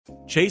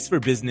Chase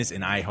for Business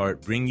and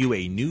iHeart bring you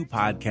a new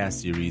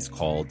podcast series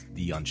called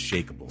The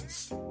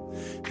Unshakables.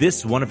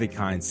 This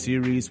one-of-a-kind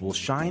series will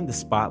shine the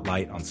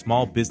spotlight on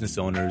small business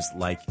owners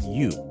like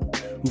you,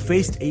 who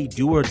faced a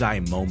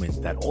do-or-die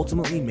moment that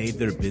ultimately made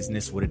their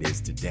business what it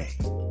is today.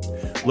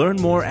 Learn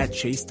more at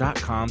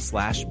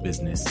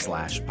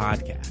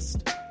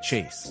chase.com/business/podcast.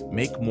 Chase,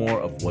 make more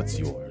of what's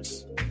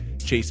yours.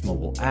 Chase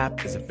mobile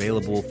app is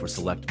available for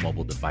select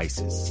mobile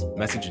devices.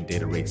 Message and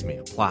data rates may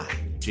apply.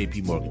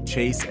 JP Morgan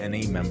Chase,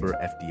 N.A. member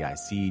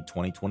FDIC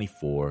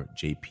 2024,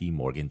 JP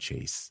Morgan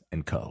Chase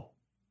 & Co.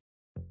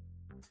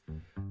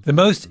 The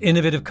most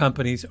innovative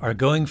companies are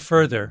going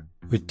further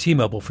with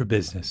T-Mobile for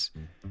Business.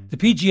 The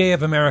PGA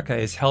of America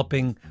is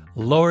helping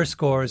lower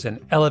scores and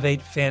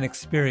elevate fan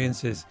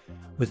experiences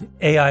with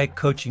AI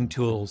coaching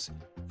tools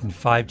and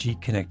 5G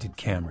connected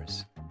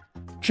cameras.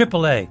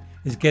 AAA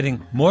is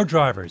getting more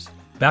drivers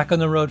back on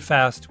the road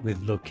fast with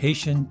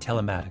location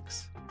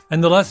telematics.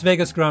 And the Las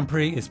Vegas Grand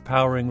Prix is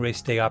powering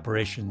race day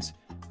operations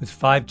with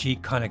 5G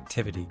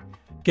connectivity,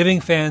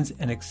 giving fans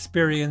an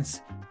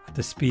experience at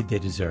the speed they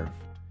deserve.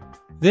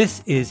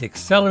 This is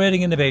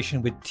accelerating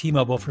innovation with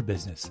T-Mobile for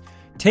Business.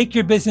 Take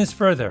your business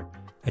further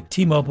at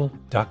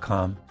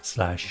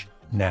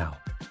T-Mobile.com/now.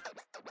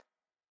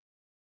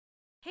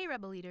 Hey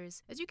Rebel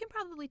Leaders, as you can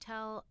probably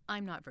tell,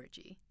 I'm not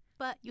Virgie,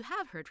 but you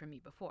have heard from me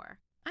before.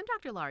 I'm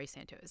Dr. Laurie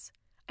Santos.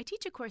 I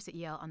teach a course at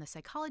Yale on the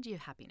psychology of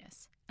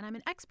happiness, and I'm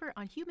an expert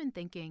on human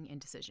thinking and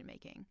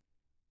decision-making.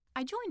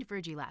 I joined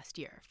Virgie last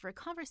year for a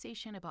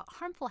conversation about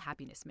harmful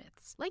happiness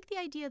myths, like the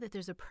idea that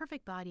there's a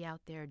perfect body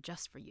out there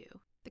just for you,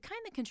 the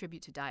kind that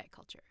contribute to diet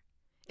culture.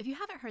 If you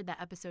haven't heard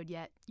that episode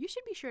yet, you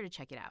should be sure to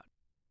check it out.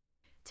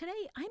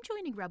 Today, I'm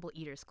joining Rebel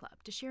Eaters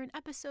Club to share an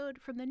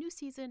episode from the new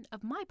season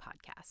of my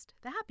podcast,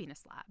 The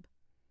Happiness Lab.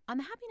 On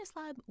The Happiness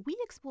Lab, we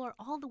explore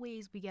all the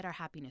ways we get our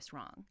happiness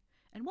wrong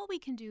and what we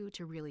can do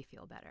to really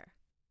feel better.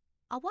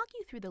 I'll walk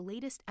you through the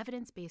latest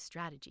evidence-based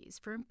strategies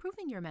for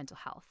improving your mental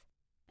health,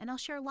 and I'll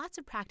share lots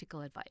of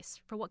practical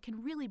advice for what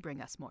can really bring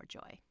us more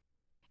joy.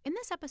 In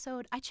this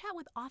episode, I chat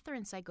with author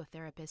and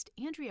psychotherapist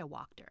Andrea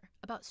Wachter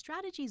about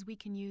strategies we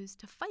can use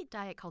to fight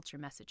diet culture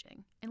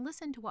messaging and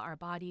listen to what our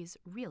bodies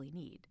really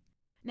need.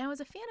 Now,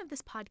 as a fan of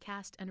this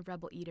podcast and a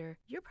Rebel Eater,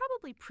 you're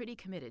probably pretty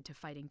committed to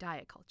fighting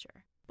diet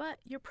culture.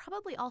 But you're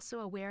probably also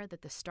aware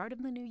that the start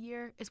of the new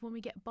year is when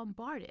we get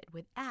bombarded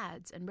with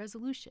ads and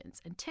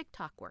resolutions and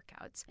TikTok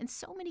workouts and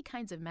so many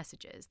kinds of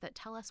messages that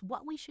tell us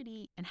what we should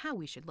eat and how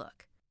we should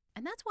look.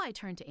 And that's why I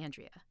turned to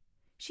Andrea.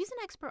 She's an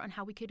expert on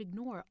how we could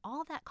ignore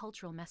all that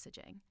cultural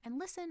messaging and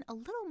listen a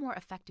little more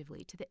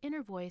effectively to the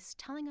inner voice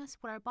telling us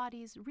what our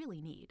bodies really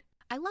need.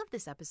 I love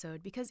this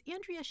episode because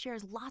Andrea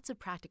shares lots of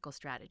practical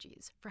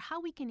strategies for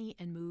how we can eat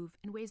and move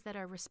in ways that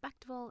are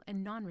respectful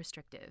and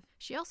non-restrictive.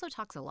 She also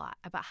talks a lot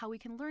about how we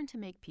can learn to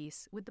make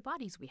peace with the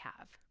bodies we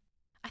have.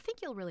 I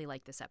think you'll really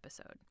like this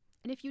episode.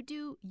 And if you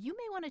do, you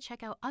may want to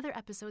check out other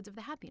episodes of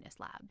The Happiness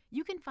Lab.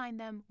 You can find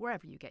them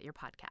wherever you get your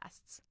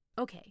podcasts.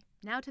 Okay,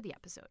 now to the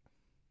episode.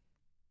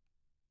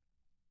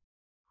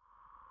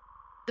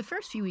 The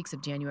first few weeks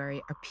of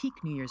January are peak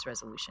New Year's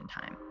resolution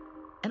time.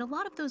 And a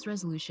lot of those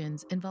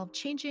resolutions involve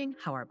changing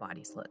how our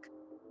bodies look.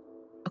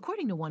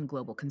 According to one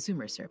global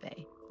consumer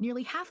survey,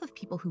 nearly half of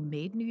people who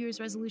made New Year's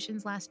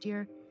resolutions last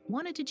year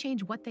wanted to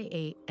change what they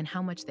ate and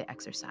how much they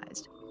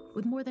exercised,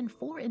 with more than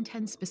 4 in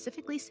 10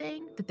 specifically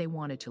saying that they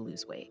wanted to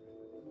lose weight.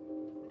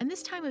 And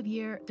this time of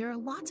year, there are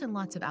lots and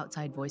lots of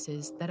outside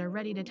voices that are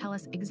ready to tell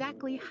us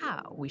exactly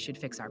how we should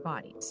fix our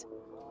bodies.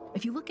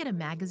 If you look at a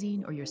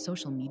magazine or your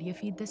social media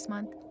feed this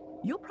month,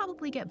 you'll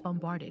probably get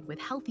bombarded with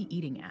healthy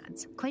eating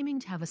ads claiming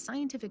to have a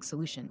scientific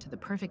solution to the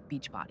perfect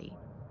beach body,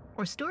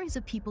 or stories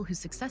of people who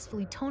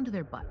successfully toned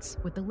their butts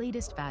with the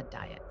latest fad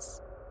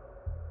diets.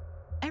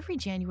 Every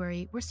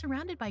January, we're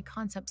surrounded by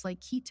concepts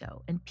like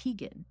keto and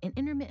pegan and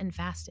intermittent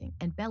fasting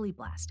and belly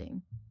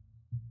blasting.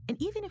 And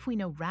even if we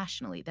know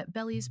rationally that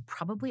bellies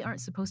probably aren't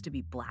supposed to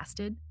be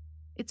blasted,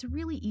 it's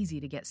really easy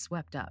to get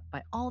swept up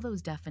by all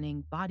those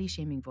deafening,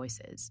 body-shaming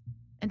voices,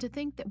 and to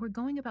think that we're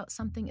going about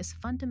something as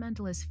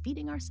fundamental as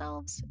feeding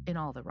ourselves in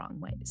all the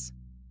wrong ways.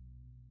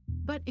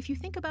 But if you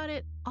think about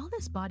it, all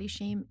this body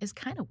shame is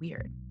kind of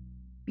weird,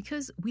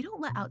 because we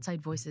don't let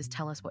outside voices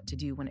tell us what to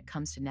do when it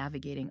comes to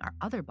navigating our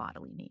other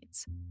bodily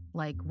needs,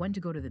 like when to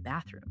go to the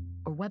bathroom,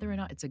 or whether or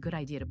not it's a good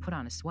idea to put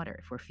on a sweater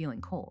if we're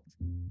feeling cold.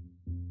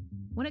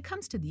 When it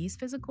comes to these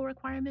physical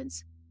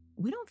requirements,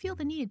 we don't feel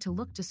the need to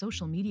look to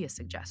social media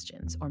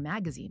suggestions or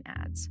magazine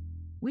ads.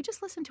 We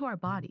just listen to our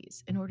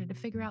bodies in order to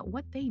figure out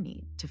what they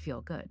need to feel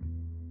good.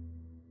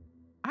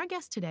 Our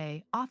guest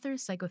today, author,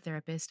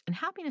 psychotherapist, and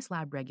Happiness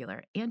Lab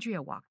regular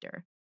Andrea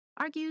Wachter,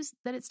 argues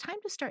that it's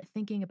time to start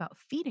thinking about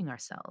feeding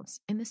ourselves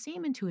in the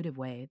same intuitive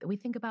way that we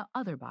think about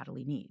other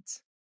bodily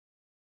needs.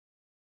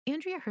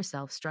 Andrea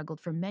herself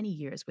struggled for many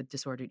years with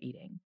disordered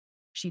eating.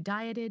 She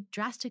dieted,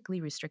 drastically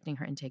restricting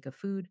her intake of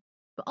food,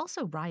 but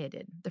also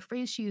rioted, the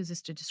phrase she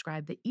uses to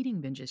describe the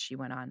eating binges she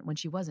went on when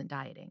she wasn't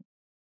dieting.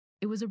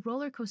 It was a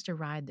roller coaster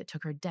ride that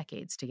took her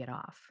decades to get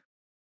off.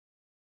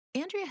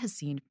 Andrea has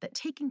seen that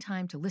taking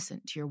time to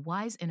listen to your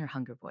wise inner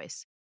hunger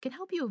voice can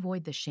help you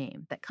avoid the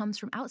shame that comes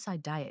from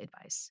outside diet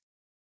advice.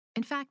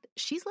 In fact,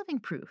 she's living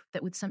proof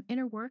that with some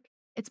inner work,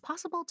 it's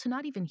possible to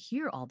not even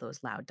hear all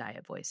those loud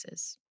diet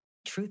voices.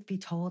 Truth be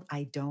told,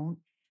 I don't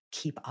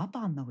keep up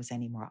on those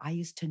anymore. I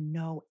used to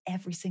know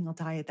every single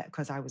diet that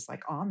because I was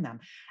like on them.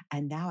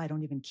 And now I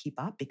don't even keep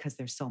up because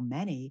there's so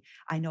many.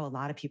 I know a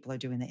lot of people are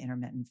doing the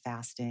intermittent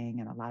fasting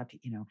and a lot of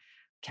people,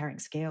 carrying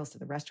scales to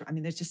the restaurant. I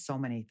mean, there's just so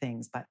many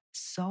things, but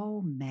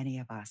so many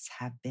of us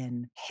have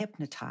been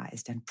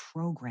hypnotized and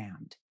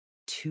programmed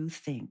to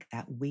think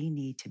that we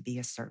need to be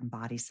a certain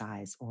body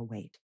size or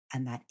weight.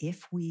 And that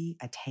if we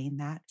attain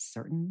that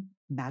certain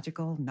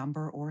magical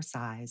number or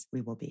size,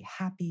 we will be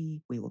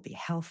happy, we will be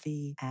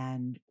healthy,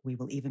 and we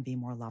will even be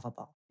more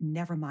lovable.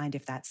 Never mind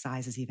if that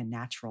size is even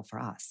natural for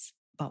us.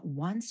 But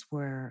once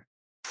we're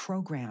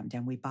programmed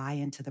and we buy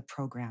into the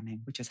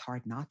programming, which is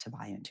hard not to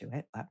buy into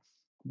it, but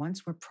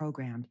once we're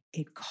programmed,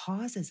 it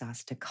causes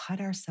us to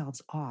cut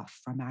ourselves off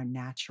from our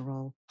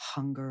natural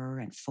hunger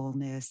and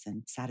fullness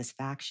and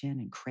satisfaction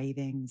and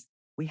cravings.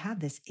 We have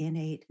this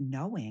innate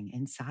knowing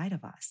inside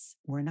of us.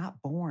 We're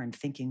not born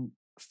thinking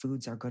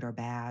foods are good or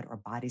bad or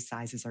body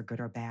sizes are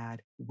good or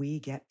bad. We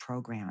get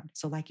programmed.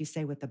 So like you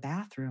say with the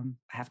bathroom,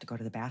 I have to go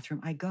to the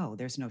bathroom. I go.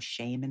 There's no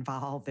shame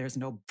involved. There's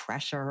no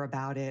pressure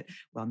about it.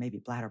 Well, maybe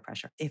bladder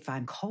pressure. If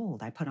I'm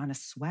cold, I put on a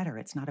sweater.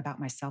 It's not about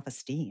my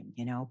self-esteem,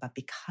 but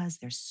because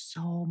there's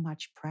so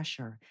much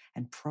pressure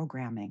and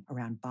programming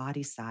around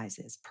body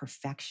sizes,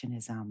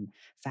 perfectionism,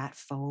 fat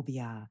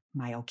phobia,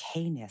 my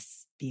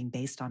okayness being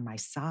based on my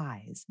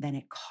size, then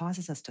it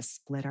causes us to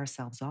split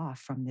ourselves off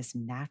from this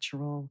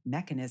natural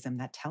mechanism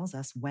that tells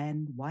us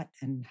when, what,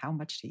 and how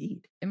much to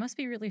eat. It must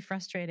be really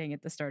frustrating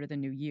at the start of the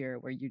new year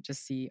where you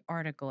just see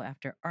article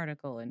after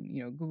article and,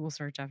 Google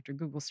search after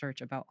Google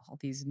search about all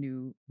these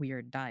new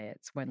weird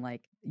diets when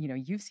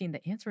you've seen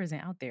the answer isn't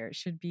out there. It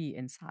should be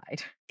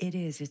inside. It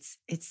is.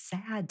 It's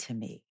sad to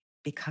me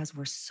because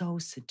we're so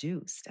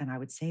seduced. And I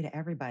would say to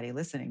everybody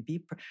listening,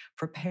 be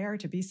prepared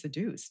to be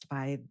seduced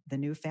by the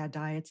new fad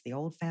diets, the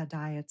old fad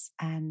diets.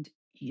 And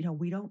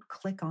we don't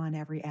click on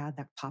every ad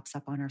that pops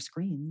up on our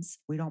screens.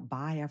 We don't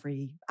buy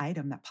every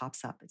item that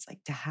pops up. It's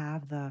like to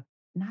have the,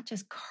 not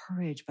just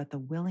courage, but the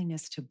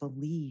willingness to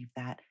believe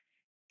that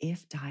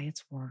if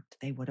diets worked,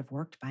 they would have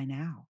worked by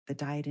now. The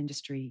diet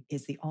industry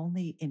is the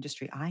only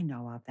industry I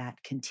know of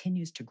that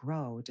continues to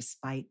grow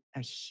despite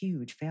a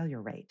huge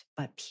failure rate,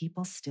 but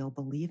people still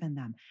believe in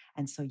them.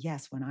 And so,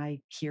 yes, when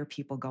I hear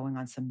people going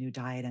on some new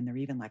diet and they're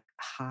even like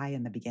high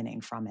in the beginning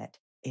from it,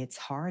 it's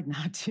hard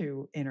not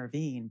to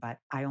intervene, but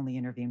I only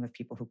intervene with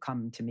people who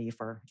come to me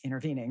for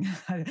intervening.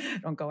 I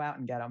don't go out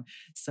and get them.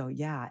 So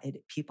yeah,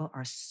 people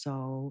are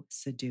so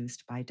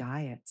seduced by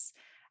diets.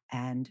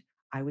 And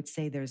I would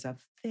say there's a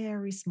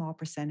very small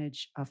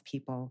percentage of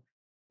people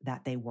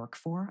that they work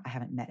for. I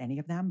haven't met any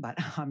of them, but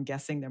I'm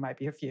guessing there might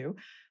be a few.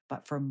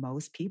 But for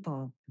most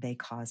people, they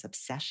cause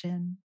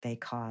obsession, they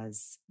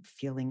cause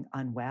feeling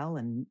unwell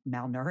and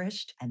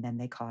malnourished, and then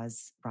they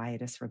cause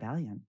riotous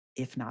rebellion,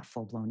 if not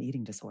full-blown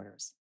eating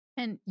disorders.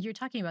 And you're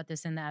talking about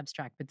this in the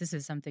abstract, but this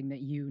is something that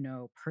you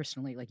know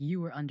personally, like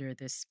you were under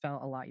this spell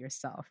a lot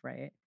yourself,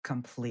 right?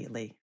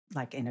 Completely.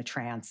 Like in a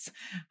trance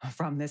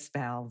from this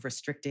spell,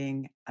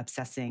 restricting,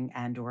 obsessing,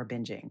 and or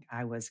binging.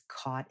 I was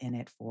caught in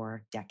it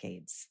for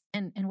decades.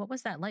 And what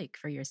was that like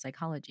for your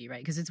psychology, right?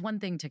 Because it's one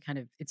thing to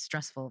it's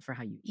stressful for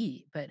how you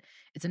eat, but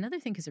it's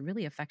another thing because it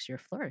really affects your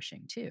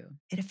flourishing too.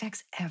 It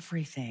affects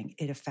everything.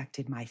 It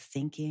affected my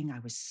thinking. I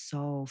was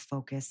so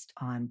focused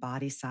on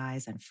body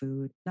size and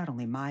food, not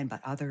only mine, but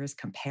others,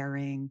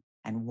 comparing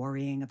and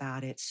worrying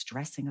about it,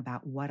 stressing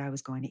about what I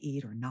was going to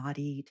eat or not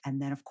eat.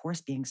 And then, of course,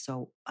 being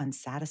so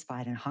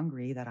unsatisfied and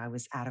hungry that I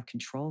was out of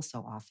control so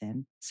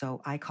often.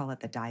 So I call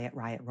it the diet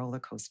riot roller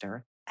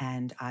coaster.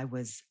 And I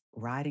was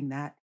riding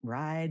that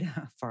ride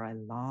for a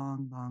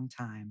long, long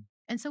time.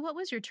 And so what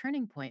was your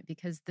turning point?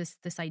 Because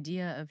this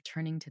idea of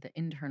turning to the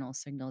internal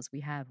signals we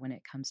have when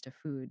it comes to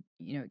food,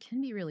 it can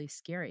be really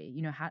scary.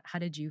 How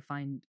did you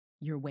find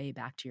your way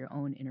back to your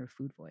own inner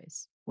food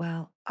voice?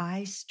 Well,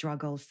 I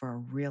struggled for a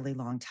really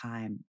long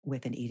time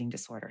with an eating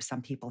disorder.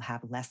 Some people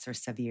have less or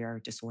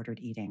severe disordered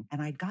eating.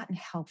 And I'd gotten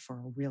help for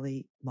a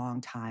really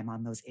long time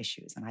on those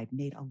issues. And I'd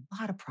made a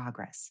lot of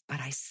progress, but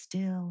I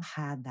still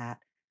had that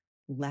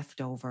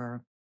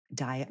leftover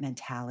diet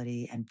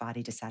mentality and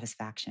body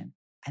dissatisfaction.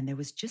 And there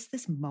was just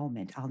this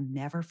moment, I'll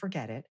never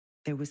forget it.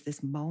 There was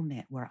this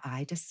moment where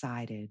I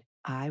decided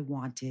I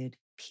wanted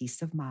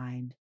peace of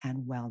mind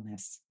and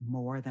wellness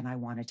more than I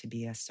wanted to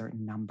be a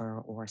certain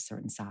number or a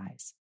certain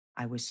size.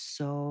 I was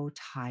so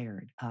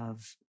tired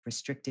of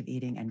restrictive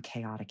eating and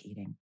chaotic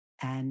eating.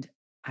 And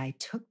I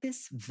took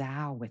this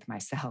vow with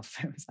myself.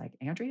 It was like,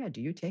 Andrea,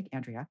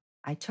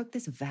 I took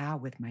this vow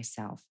with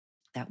myself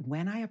that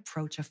when I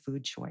approach a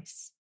food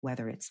choice,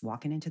 whether it's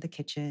walking into the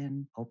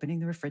kitchen, opening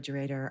the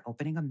refrigerator,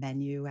 opening a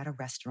menu at a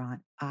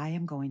restaurant, I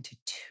am going to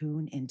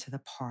tune into the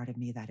part of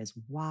me that is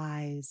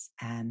wise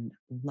and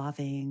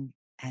loving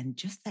and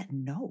just that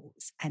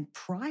nose. And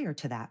prior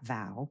to that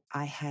vow,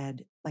 I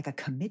had like a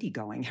committee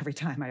going every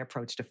time I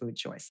approached a food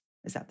choice.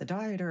 Is that the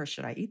dieter?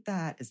 Should I eat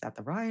that? Is that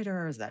the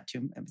rioter? Is that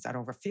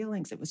over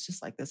feelings? It was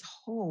just like this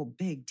whole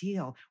big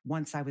deal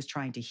once I was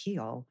trying to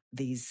heal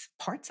these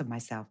parts of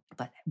myself.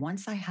 But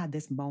once I had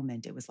this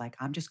moment, it was like,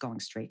 I'm just going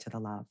straight to the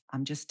love.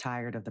 I'm just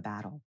tired of the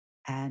battle.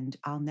 And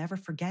I'll never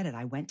forget it.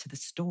 I went to the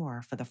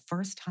store for the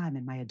first time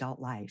in my adult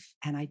life,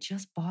 and I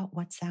just bought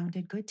what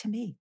sounded good to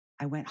me.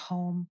 I went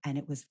home, and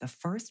it was the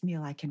first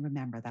meal I can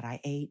remember that I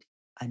ate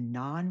a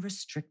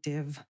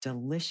non-restrictive,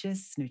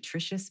 delicious,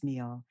 nutritious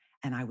meal,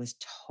 and I was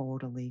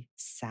totally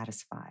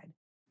satisfied.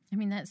 I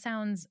mean, that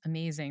sounds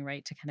amazing,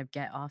 right? To kind of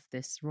get off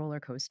this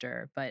roller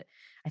coaster. But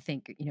I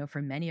think,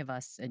 for many of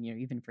us, and,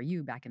 even for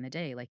you back in the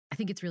day, like, I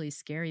think it's really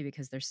scary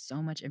because there's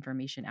so much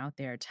information out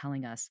there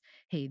telling us,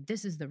 hey,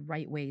 this is the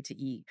right way to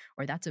eat,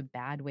 or that's a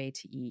bad way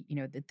to eat,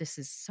 that this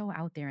is so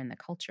out there in the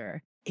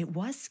culture. It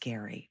was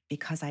scary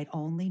because I'd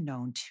only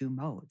known two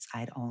modes.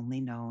 I'd only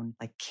known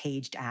like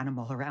caged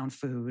animal around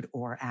food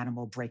or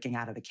animal breaking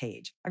out of the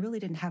cage. I really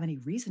didn't have any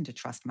reason to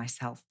trust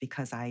myself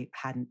because I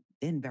hadn't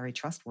been very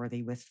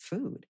trustworthy with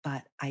food.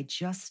 But I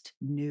just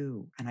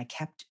knew, and I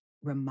kept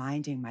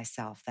reminding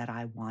myself that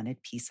I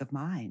wanted peace of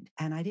mind.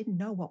 And I didn't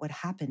know what would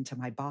happen to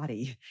my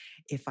body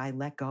if I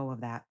let go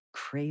of that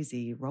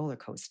crazy roller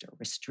coaster,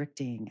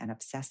 restricting and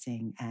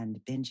obsessing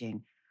and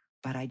binging.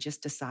 But I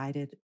just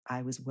decided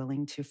I was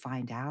willing to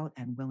find out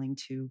and willing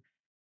to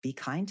be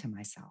kind to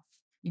myself.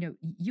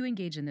 You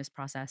engage in this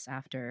process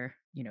after,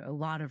 a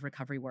lot of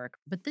recovery work,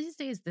 but these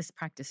days this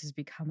practice has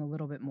become a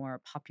little bit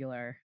more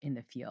popular in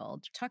the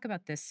field. Talk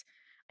about this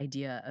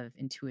idea of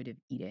intuitive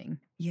eating.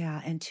 Yeah,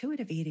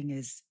 intuitive eating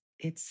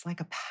it's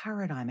like a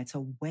paradigm. It's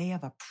a way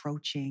of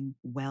approaching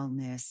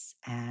wellness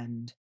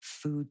and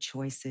food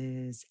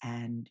choices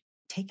and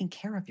taking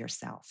care of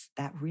yourself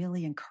that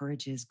really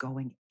encourages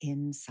going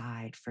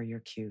inside for your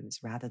cues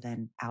rather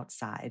than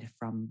outside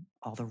from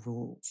all the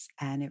rules.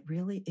 And it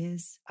really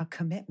is a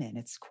commitment.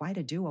 It's quite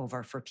a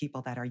do-over for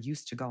people that are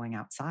used to going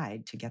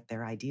outside to get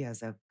their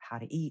ideas of how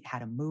to eat, how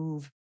to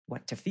move,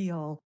 what to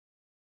feel.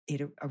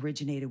 It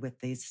originated with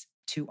these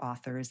two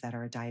authors that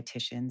are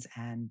dietitians,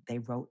 and they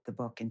wrote the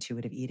book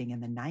Intuitive Eating in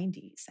the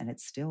 90s, and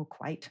it's still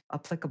quite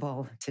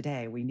applicable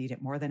today. We need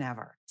it more than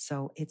ever.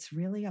 So it's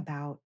really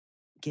about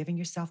giving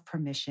yourself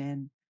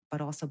permission, but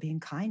also being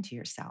kind to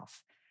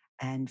yourself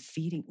and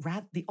feeding.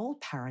 The old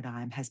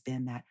paradigm has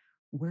been that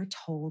we're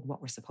told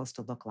what we're supposed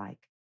to look like,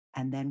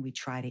 and then we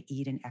try to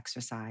eat and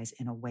exercise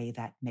in a way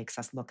that makes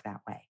us look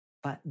that way.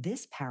 But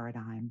this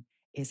paradigm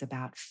is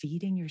about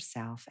feeding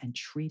yourself and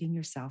treating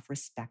yourself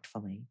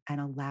respectfully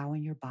and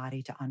allowing your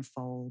body to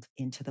unfold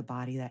into the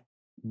body that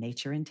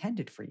nature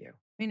intended for you.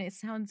 I mean, it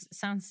sounds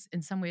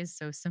in some ways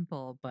so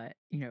simple, but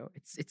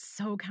it's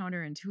so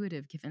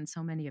counterintuitive given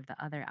so many of the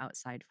other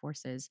outside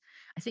forces.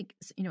 I think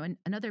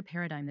another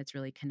paradigm that's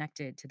really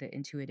connected to the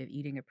intuitive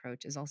eating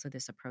approach is also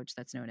this approach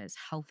that's known as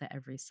health at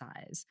every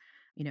size.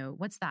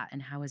 What's that,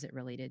 and how is it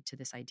related to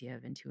this idea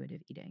of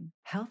intuitive eating?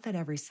 Health at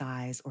every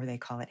size, or they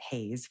call it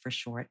HAES for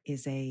short,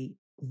 is a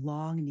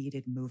long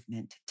needed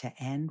movement to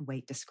end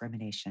weight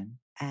discrimination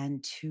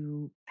and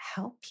to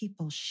help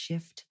people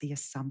shift the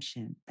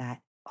assumption that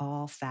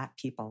all fat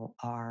people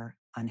are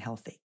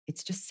unhealthy.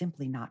 It's just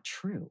simply not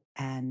true.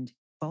 And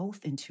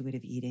both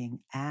intuitive eating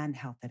and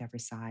health at every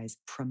size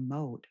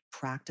promote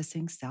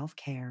practicing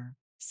self-care,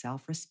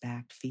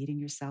 self-respect, feeding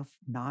yourself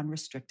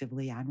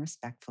non-restrictively and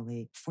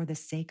respectfully for the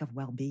sake of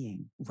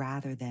well-being,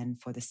 rather than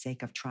for the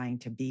sake of trying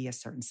to be a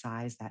certain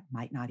size that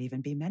might not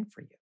even be meant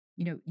for you.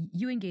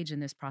 You engage in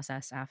this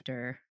process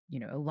after,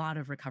 a lot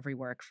of recovery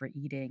work for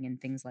eating and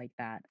things like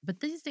that.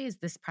 But these days,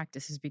 this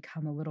practice has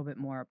become a little bit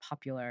more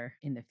popular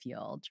in the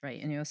field,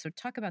 right? And, so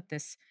talk about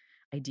this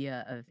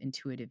idea of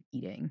intuitive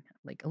eating,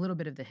 like a little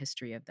bit of the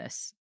history of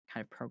this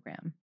kind of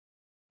program.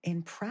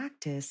 In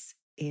practice,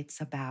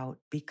 it's about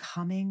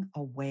becoming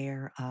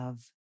aware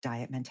of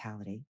diet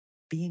mentality,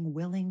 being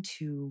willing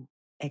to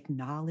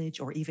acknowledge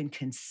or even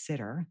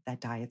consider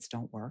that diets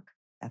don't work,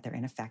 that they're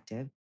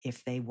ineffective.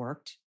 If they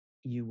worked,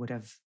 you would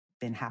have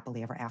been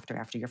happily ever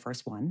after your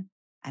first one.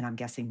 And I'm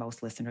guessing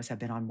most listeners have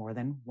been on more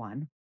than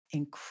one.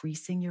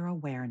 Increasing your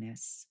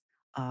awareness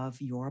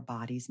of your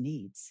body's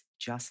needs,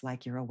 just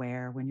like you're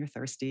aware when you're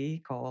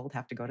thirsty, cold,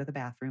 have to go to the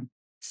bathroom.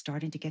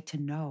 Starting to get to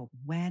know,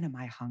 when am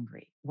I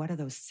hungry? What are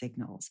those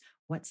signals?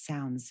 What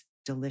sounds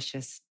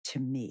delicious to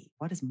me?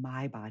 What does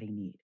my body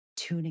need?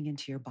 Tuning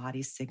into your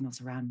body's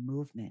signals around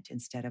movement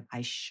instead of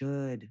I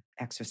should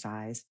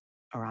exercise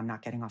or I'm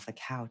not getting off the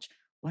couch.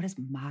 What does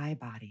my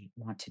body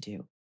want to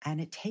do?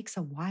 And it takes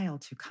a while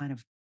to kind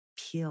of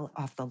peel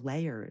off the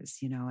layers,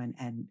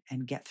 and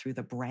get through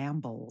the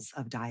brambles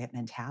of diet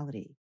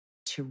mentality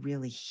to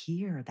really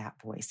hear that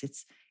voice.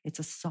 It's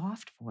a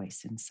soft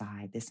voice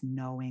inside, this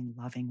knowing,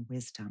 loving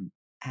wisdom.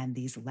 And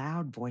these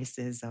loud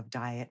voices of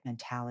diet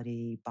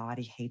mentality,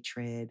 body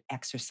hatred,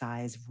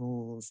 exercise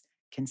rules,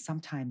 can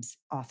sometimes,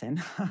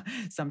 often,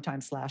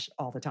 sometimes slash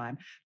all the time,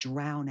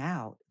 drown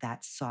out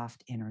that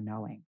soft inner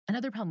knowing.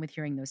 Another problem with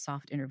hearing those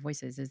soft inner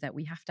voices is that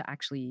we have to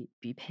actually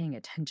be paying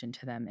attention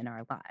to them in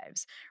our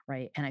lives,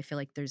 right? And I feel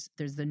like there's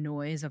the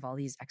noise of all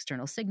these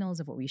external signals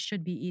of what we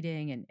should be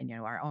eating and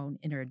our own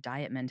inner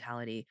diet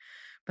mentality.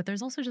 But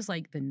there's also just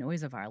like the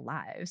noise of our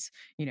lives,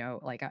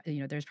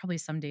 there's probably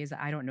some days that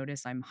I don't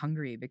notice I'm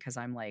hungry because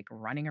I'm like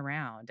running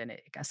around, and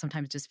it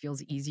sometimes just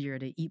feels easier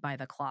to eat by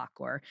the clock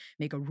or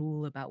make a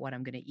rule about what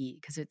I'm going to eat,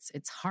 because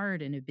it's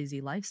hard in a busy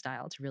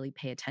lifestyle to really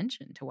pay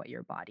attention to what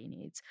your body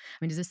needs.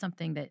 I mean, is this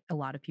something that a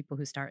lot of people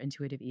who start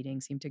intuitive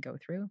eating seem to go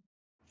through?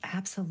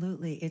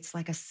 Absolutely. It's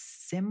like a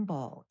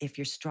symbol. If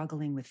you're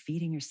struggling with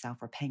feeding yourself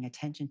or paying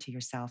attention to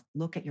yourself,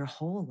 look at your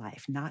whole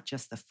life, not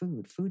just the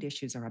food. Food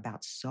issues are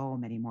about so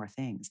many more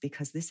things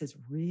because this is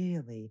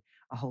really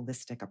a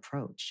holistic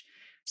approach.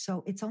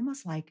 So it's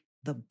almost like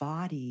the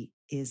body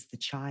is the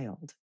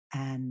child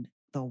and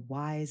the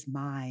wise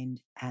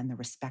mind and the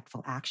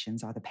respectful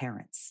actions are the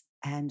parents.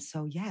 And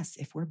so, yes,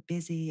 if we're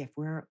busy, if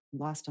we're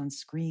lost on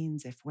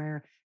screens, if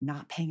we're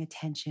not paying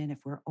attention, if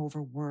we're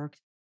overworked,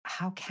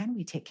 how can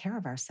we take care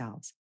of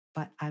ourselves?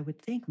 But I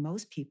would think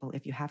most people,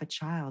 if you have a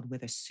child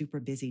with a super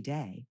busy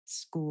day,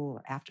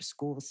 school, after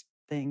school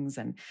things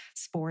and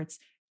sports,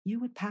 you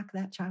would pack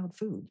that child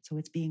food. So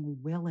it's being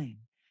willing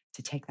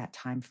to take that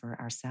time for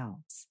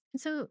ourselves.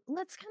 And so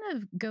let's kind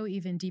of go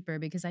even deeper,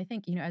 because I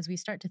think, as we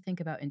start to think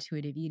about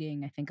intuitive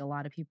eating, I think a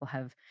lot of people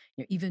have,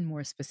 even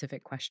more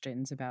specific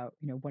questions about,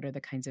 what are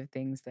the kinds of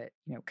things that,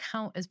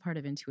 count as part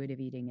of intuitive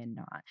eating and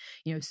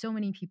not. So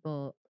many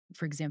people,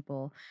 for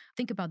example,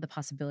 think about the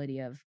possibility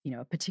of,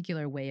 a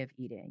particular way of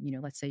eating.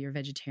 Let's say you're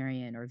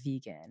vegetarian or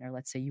vegan, or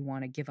let's say you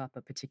want to give up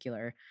a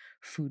particular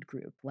food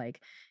group.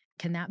 Like,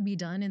 can that be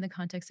done in the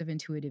context of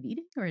intuitive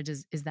eating, or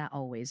is that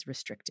always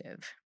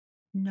restrictive?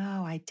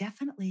 No, I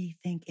definitely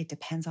think it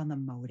depends on the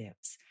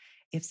motives.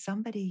 If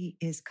somebody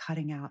is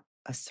cutting out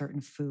a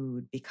certain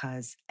food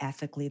because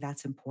ethically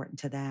that's important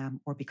to them,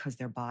 or because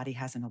their body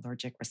has an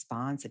allergic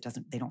response,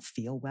 they don't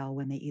feel well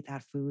when they eat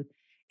that food,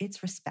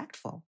 it's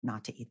respectful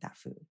not to eat that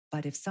food.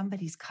 But if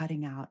somebody's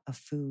cutting out a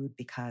food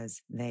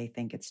because they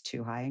think it's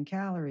too high in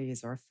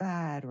calories or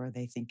fat, or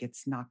they think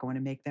it's not going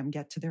to make them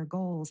get to their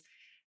goals,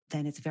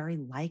 then it's very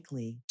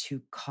likely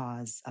to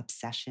cause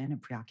obsession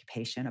and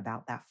preoccupation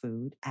about that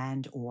food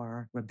and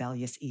or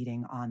rebellious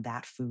eating on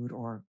that food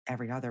or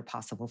every other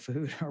possible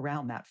food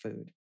around that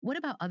food. What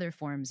about other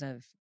forms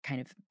of kind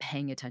of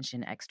paying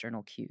attention to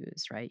external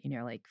cues, right?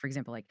 Like, for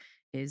example, like,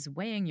 is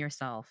weighing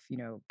yourself,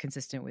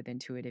 consistent with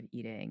intuitive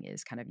eating?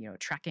 Is kind of,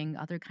 tracking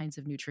other kinds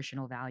of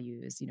nutritional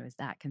values, is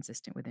that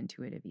consistent with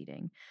intuitive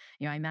eating?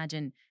 I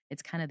imagine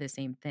it's kind of the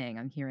same thing.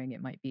 I'm hearing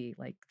it might be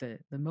like the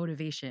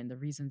motivation, the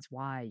reasons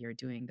why you're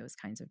doing those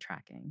kinds of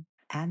tracking.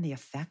 And the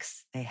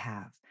effects they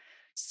have.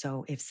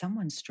 So if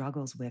someone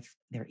struggles with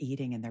their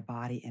eating and their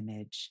body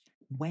image,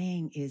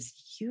 weighing is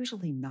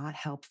usually not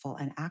helpful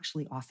and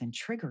actually often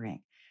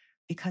triggering,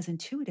 because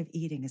intuitive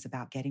eating is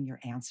about getting your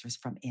answers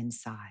from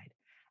inside.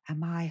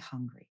 Am I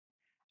hungry?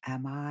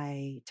 Am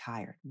I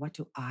tired? What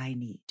do I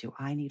need? Do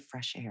I need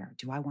fresh air?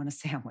 Do I want a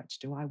sandwich?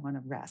 Do I want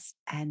to rest?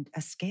 And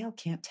a scale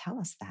can't tell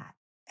us that.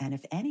 And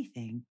if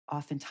anything,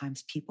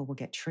 oftentimes people will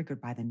get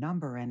triggered by the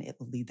number and it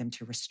will lead them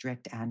to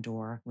restrict and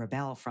or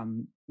rebel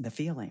from the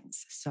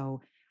feelings.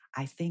 So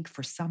I think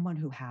for someone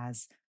who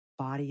has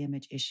body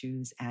image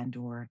issues and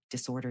or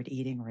disordered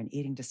eating or an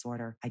eating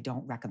disorder, I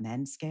don't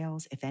recommend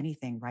scales. If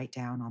anything, write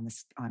down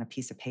on a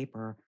piece of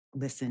paper,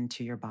 listen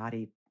to your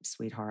body,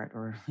 sweetheart,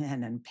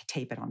 and then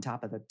tape it on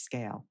top of the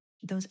scale.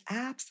 Those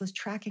apps, those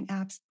tracking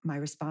apps, my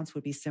response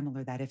would be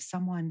similar, that if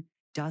someone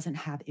doesn't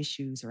have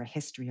issues or a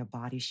history of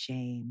body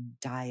shame,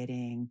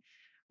 dieting,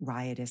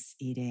 riotous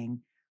eating,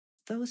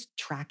 those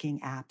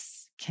tracking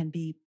apps can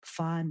be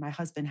fun. My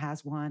husband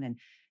has one and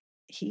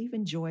he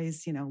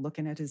enjoys,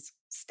 looking at his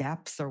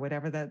steps or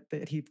whatever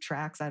that he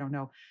tracks. I don't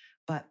know.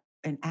 But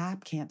an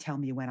app can't tell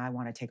me when I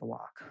want to take a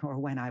walk or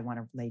when I want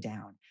to lay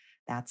down.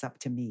 That's up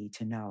to me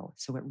to know.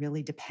 So it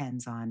really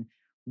depends on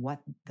what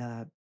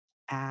the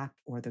app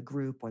or the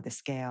group or the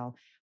scale,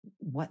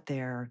 what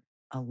they're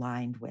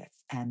aligned with.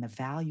 And the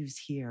values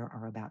here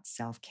are about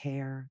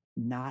self-care,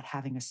 not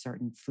having a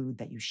certain food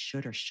that you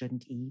should or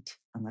shouldn't eat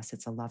unless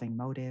it's a loving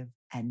motive,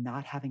 and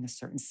not having a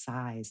certain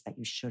size that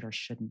you should or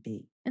shouldn't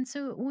be. And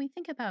so when we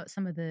think about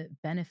some of the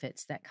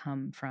benefits that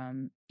come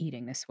from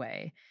eating this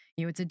way,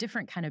 it's a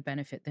different kind of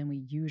benefit than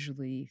we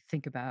usually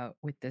think about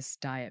with this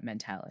diet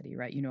mentality,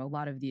 right? A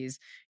lot of these,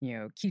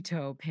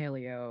 keto,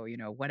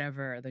 paleo,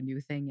 whatever the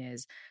new thing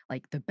is,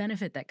 like the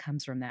benefit that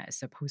comes from that is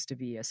supposed to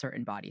be a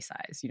certain body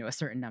size, a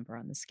certain number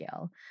on the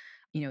scale.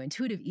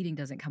 Intuitive eating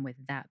doesn't come with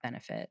that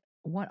benefit.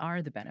 What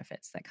are the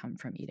benefits that come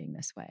from eating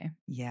this way?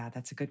 Yeah,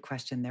 that's a good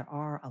question. There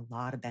are a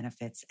lot of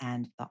benefits,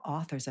 and the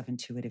authors of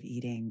intuitive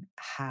eating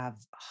have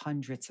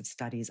hundreds of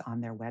studies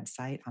on their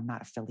website. I'm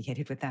not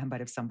affiliated with them,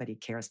 but if somebody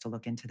cares to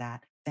look into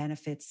that,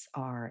 benefits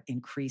are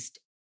increased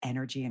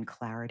energy and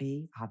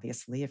clarity,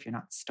 obviously, if you're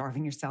not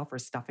starving yourself or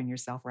stuffing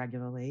yourself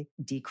regularly,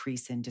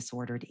 decrease in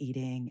disordered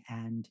eating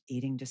and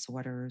eating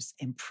disorders,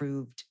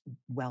 improved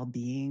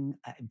well-being,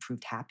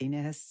 improved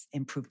happiness,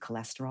 improved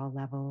cholesterol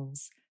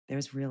levels.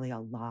 There's really a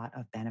lot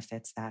of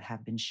benefits that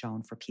have been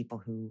shown for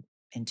people who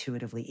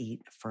intuitively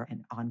eat for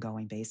an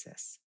ongoing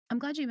basis. I'm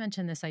glad you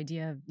mentioned this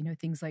idea of,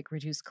 things like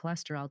reduced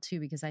cholesterol too,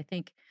 because I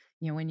think,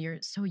 when you're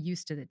so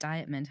used to the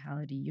diet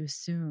mentality, you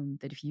assume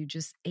that if you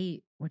just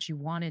ate what you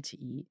wanted to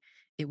eat,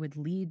 it would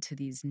lead to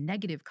these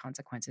negative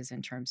consequences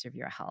in terms of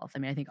your health. I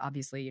mean, I think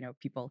obviously,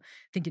 people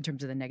think in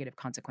terms of the negative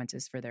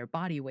consequences for their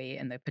body weight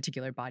and the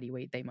particular body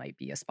weight they might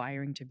be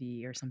aspiring to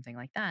be or something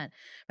like that.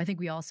 But I think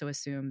we also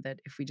assume that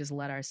if we just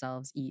let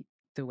ourselves eat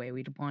the way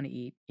we'd want to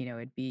eat,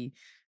 it'd be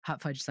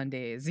hot fudge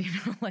sundaes,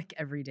 like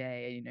every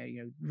day,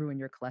 ruin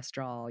your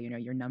cholesterol,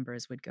 your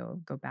numbers would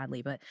go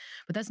badly. But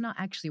that's not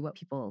actually what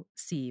people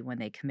see when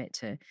they commit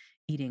to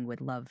eating with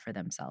love for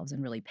themselves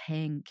and really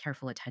paying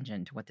careful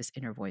attention to what this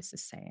inner voice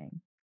is saying.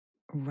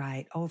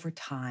 Right, over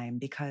time,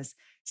 because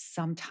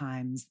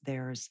sometimes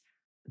there's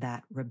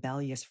that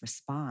rebellious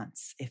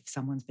response. If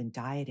someone's been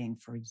dieting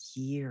for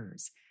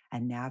years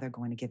and now they're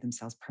going to give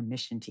themselves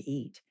permission to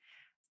eat,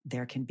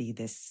 there can be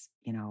this,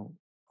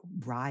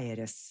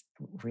 riotous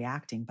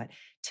reacting. But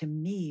to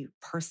me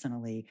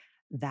personally,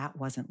 that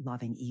wasn't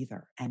loving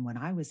either. And when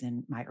I was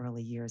in my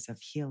early years of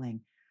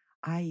healing,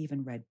 I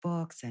even read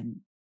books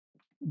and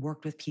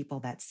worked with people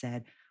that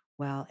said,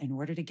 well, in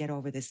order to get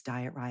over this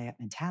diet riot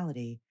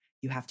mentality,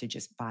 you have to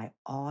just buy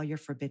all your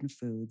forbidden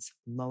foods,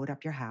 load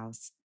up your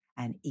house,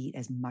 and eat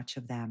as much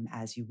of them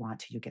as you want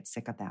till you get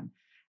sick of them.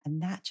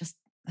 And that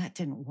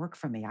didn't work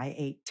for me. I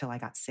ate till I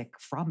got sick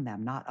from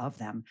them, not of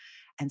them.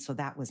 And so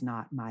that was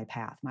not my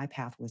path. My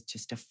path was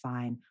just to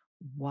find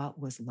what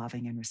was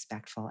loving and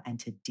respectful and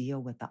to deal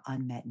with the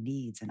unmet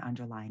needs and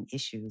underlying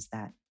issues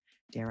that,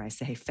 dare I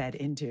say, fed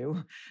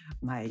into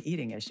my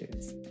eating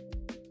issues.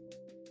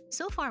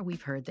 So far,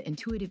 we've heard that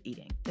intuitive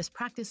eating, this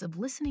practice of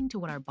listening to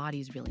what our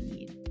bodies really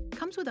need,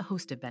 comes with a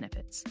host of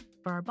benefits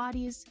for our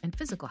bodies and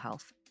physical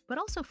health, but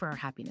also for our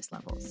happiness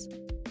levels.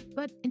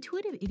 But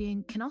intuitive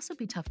eating can also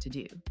be tough to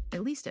do,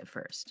 at least at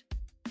first.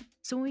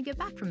 So when we get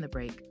back from the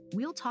break,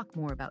 we'll talk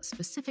more about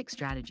specific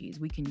strategies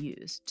we can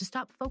use to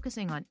stop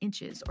focusing on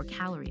inches or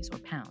calories or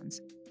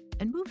pounds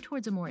and move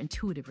towards a more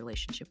intuitive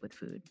relationship with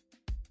food.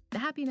 The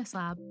Happiness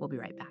Lab will be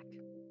right back.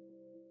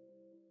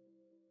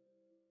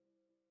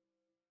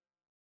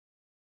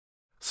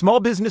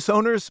 Small business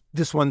owners,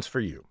 this one's for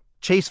you.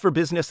 Chase for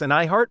Business and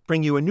iHeart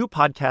bring you a new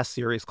podcast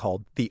series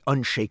called The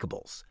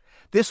Unshakables.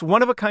 This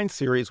one-of-a-kind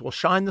series will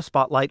shine the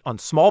spotlight on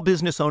small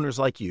business owners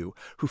like you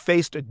who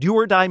faced a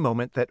do-or-die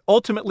moment that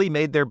ultimately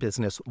made their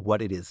business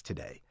what it is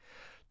today.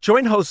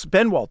 Join hosts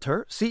Ben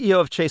Walter, CEO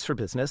of Chase for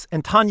Business,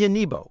 and Tanya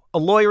Nebo, a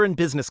lawyer and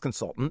business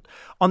consultant,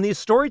 on these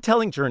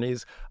storytelling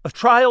journeys of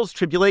trials,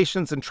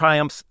 tribulations, and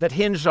triumphs that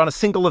hinged on a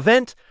single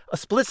event, a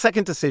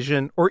split-second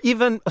decision, or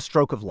even a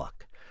stroke of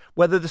luck.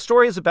 Whether the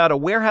story is about a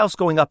warehouse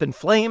going up in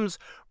flames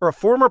or a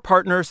former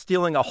partner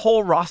stealing a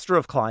whole roster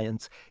of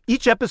clients,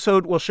 each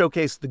episode will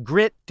showcase the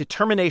grit,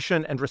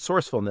 determination, and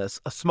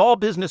resourcefulness a small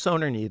business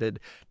owner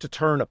needed to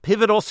turn a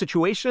pivotal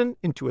situation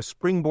into a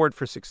springboard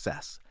for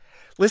success.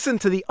 Listen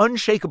to The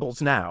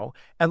Unshakables now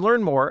and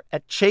learn more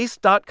at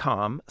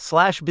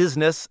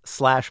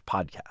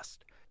chase.com/business/podcast.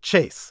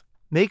 Chase.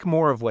 Make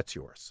more of what's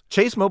yours.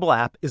 Chase mobile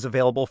app is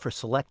available for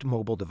select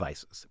mobile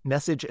devices.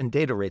 Message and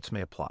data rates may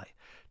apply.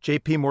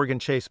 J.P. Morgan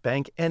Chase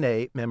Bank,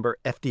 N.A., member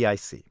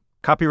FDIC.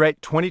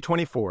 Copyright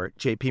 2024,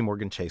 J.P.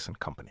 Morgan Chase &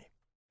 Company.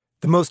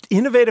 The most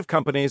innovative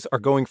companies are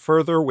going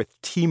further with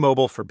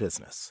T-Mobile for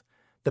Business.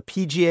 The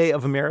PGA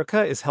of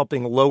America is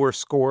helping lower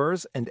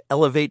scores and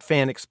elevate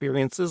fan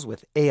experiences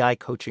with AI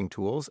coaching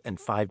tools and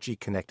 5G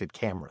connected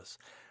cameras.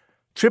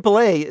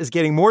 AAA is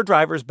getting more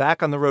drivers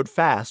back on the road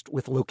fast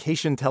with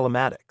location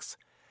telematics.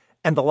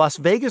 And the Las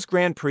Vegas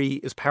Grand Prix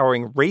is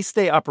powering race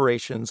day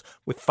operations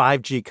with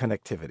 5G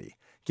connectivity,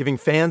 giving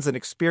fans an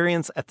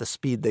experience at the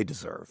speed they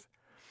deserve.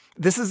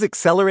 This is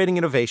accelerating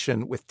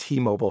innovation with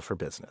T-Mobile for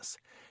Business.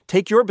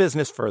 Take your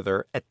business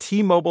further at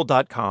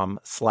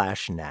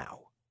T-Mobile.com/now.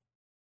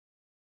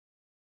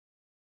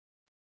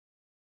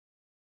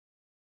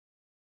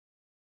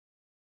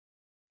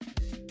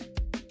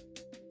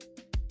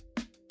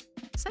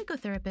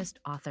 Psychotherapist,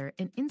 author,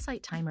 and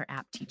Insight Timer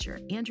app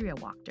teacher Andrea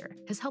Wachter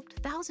has helped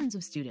thousands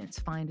of students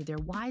find their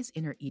wise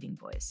inner eating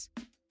voice.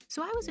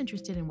 So I was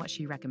interested in what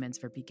she recommends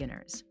for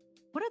beginners.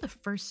 What are the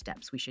first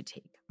steps we should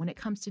take when it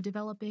comes to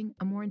developing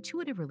a more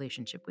intuitive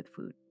relationship with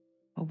food?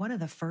 Well, one of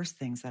the first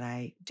things that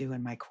I do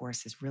in my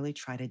course is really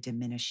try to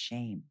diminish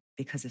shame.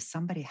 Because if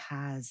somebody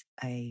has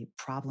a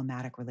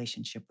problematic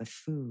relationship with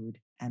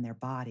food and their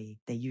body,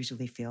 they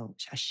usually feel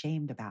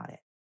ashamed about it.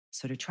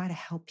 So to try to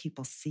help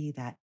people see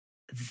that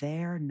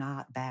they're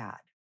not bad,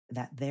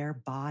 that their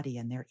body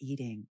and their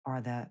eating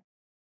are the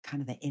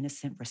kind of the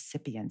innocent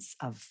recipients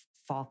of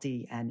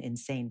faulty and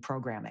insane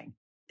programming.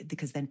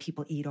 Because then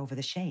people eat over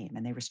the shame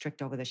and they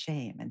restrict over the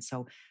shame. And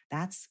so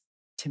that's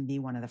to me,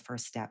 one of the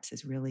first steps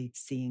is really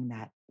seeing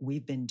that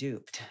we've been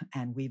duped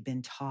and we've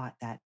been taught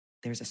that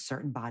there's a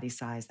certain body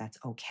size that's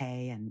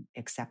okay and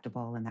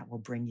acceptable and that will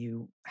bring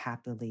you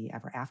happily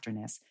ever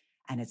afterness.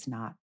 And it's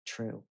not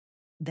true.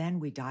 Then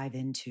we dive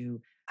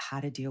into how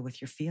to deal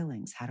with your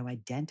feelings, how to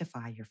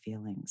identify your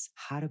feelings,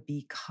 how to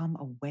become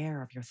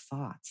aware of your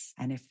thoughts.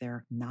 And if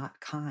they're not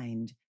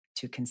kind,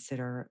 to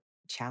consider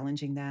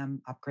challenging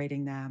them,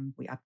 upgrading them.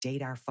 We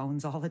update our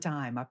phones all the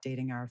time,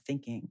 updating our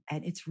thinking.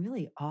 And it's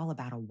really all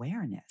about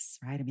awareness,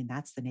 right? I mean,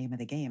 that's the name of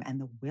the game.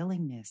 And the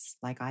willingness,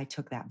 like I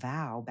took that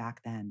vow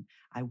back then,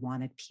 I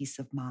wanted peace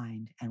of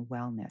mind and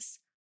wellness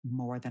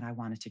more than I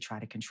wanted to try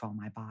to control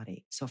my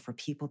body. So for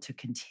people to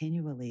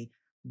continually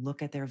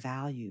look at their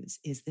values.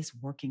 Is this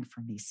working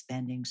for me?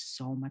 Spending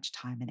so much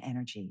time and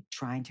energy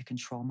trying to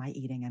control my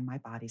eating and my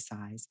body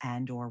size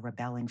and or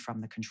rebelling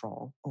from the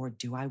control? Or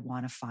do I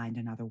want to find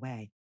another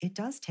way? It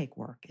does take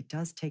work. It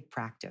does take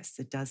practice.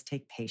 It does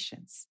take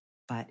patience,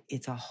 but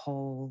it's a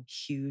whole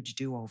huge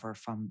do-over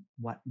from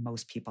what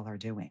most people are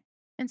doing.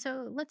 And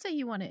so let's say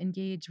you want to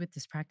engage with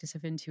this practice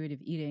of intuitive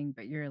eating,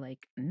 but you're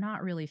like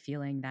not really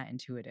feeling that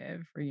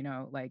intuitive, or,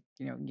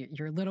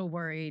 you're a little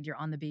worried, you're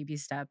on the baby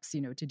steps,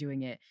 to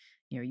doing it.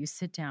 You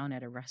sit down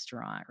at a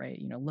restaurant, right?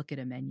 Look at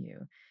a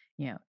menu,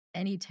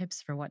 any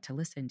tips for what to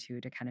listen to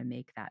kind of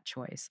make that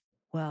choice?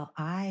 Well,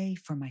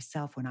 for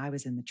myself, when I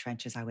was in the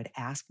trenches, I would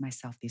ask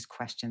myself these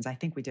questions. I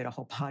think we did a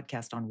whole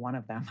podcast on one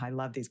of them. I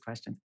love these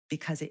questions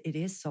because it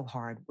is so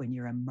hard when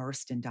you're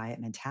immersed in diet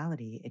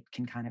mentality. It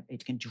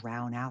can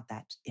drown out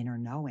that inner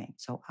knowing.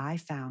 So I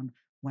found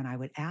when I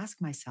would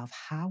ask myself,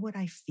 how would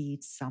I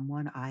feed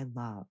someone I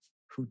love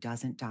who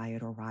doesn't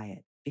diet or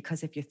riot?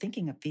 Because if you're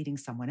thinking of feeding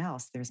someone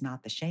else, there's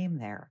not the shame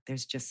there.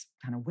 There's just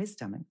kind of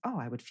wisdom. And,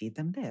 I would feed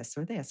them this,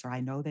 or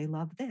I know they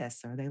love this,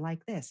 or they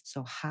like this.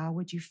 So how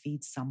would you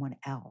feed someone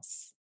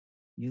else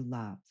you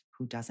love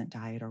who doesn't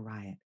diet or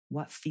riot?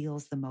 What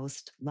feels the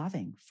most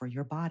loving for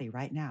your body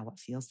right now?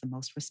 What feels the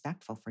most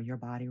respectful for your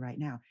body right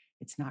now?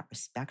 It's not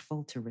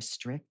respectful to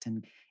restrict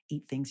and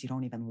eat things you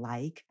don't even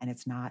like. And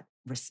it's not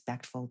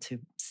respectful to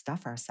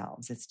stuff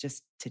ourselves. It's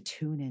just to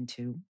tune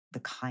into the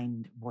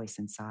kind voice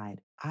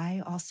inside.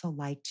 I also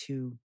like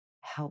to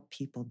help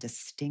people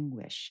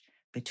distinguish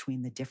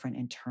between the different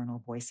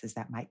internal voices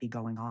that might be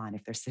going on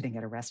if they're sitting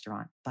at a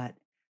restaurant. But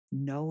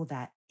know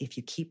that if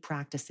you keep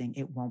practicing,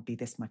 it won't be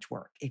this much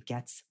work. It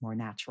gets more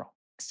natural.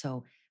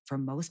 So for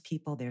most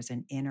people, there's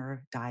an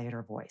inner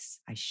dieter voice.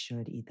 I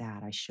should eat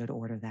that. I should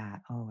order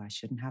that. Oh, I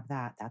shouldn't have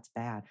that. That's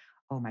bad.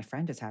 Oh, my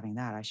friend is having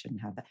that. I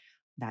shouldn't have that.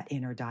 That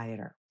inner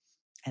dieter.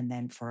 And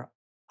then for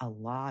a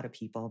lot of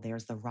people,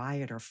 there's the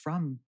rioter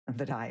from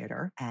the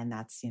dieter. And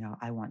that's,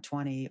 I want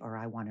 20, or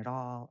I want it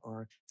all,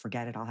 or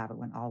forget it. I'll have it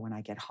all when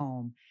I get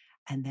home.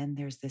 And then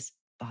there's this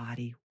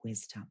body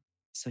wisdom.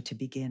 So to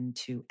begin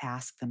to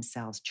ask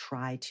themselves,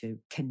 try to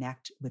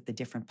connect with the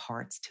different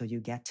parts till you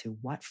get to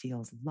what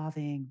feels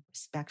loving,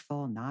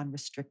 respectful,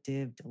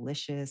 non-restrictive,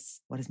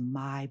 delicious. What does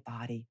my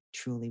body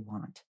truly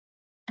want?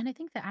 And I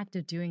think the act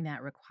of doing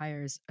that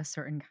requires a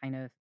certain kind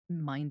of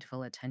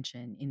mindful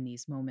attention in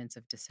these moments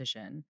of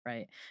decision,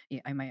 right?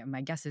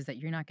 My guess is that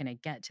you're not going to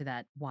get to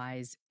that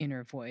wise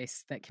inner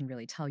voice that can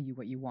really tell you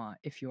what you want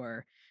if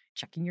you're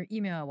checking your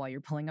email while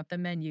you're pulling up the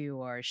menu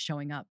or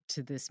showing up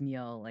to this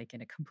meal like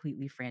in a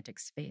completely frantic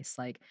space.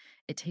 Like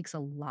it takes a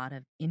lot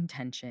of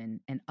intention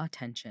and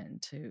attention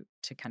to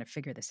kind of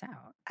figure this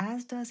out.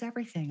 As does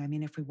everything. I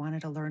mean, if we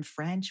wanted to learn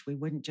French, we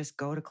wouldn't just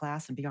go to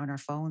class and be on our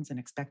phones and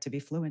expect to be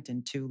fluent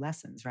in 2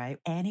 lessons, right?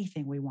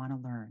 Anything we want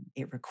to learn,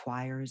 it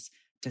requires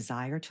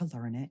desire to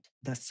learn it,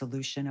 the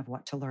solution of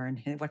what to learn,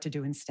 what to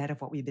do instead of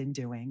what we've been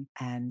doing,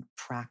 and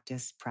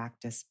practice,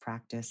 practice,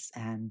 practice,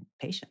 and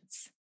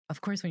patience. Of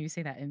course, when you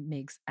say that, it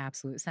makes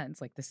absolute sense.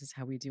 Like this is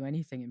how we do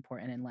anything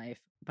important in life.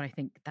 But I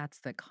think that's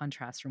the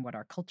contrast from what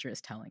our culture is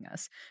telling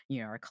us.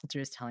 Our culture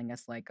is telling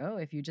us like, oh,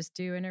 if you just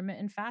do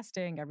intermittent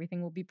fasting,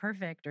 everything will be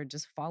perfect, or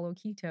just follow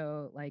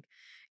keto. Like,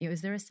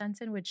 is there a sense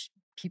in which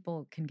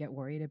people can get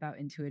worried about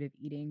intuitive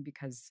eating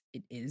because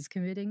it is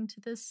committing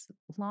to this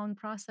long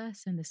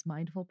process and this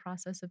mindful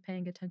process of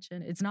paying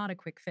attention? It's not a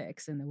quick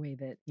fix in the way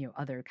that,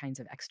 other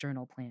kinds of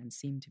external plans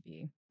seem to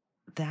be.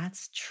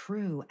 That's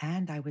true.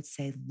 And I would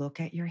say, look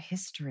at your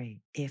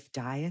history. If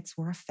diets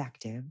were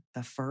effective,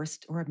 the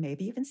first, or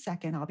maybe even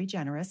second, I'll be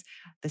generous,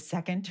 the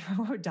second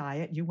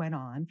diet you went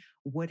on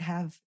would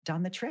have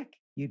done the trick.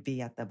 You'd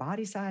be at the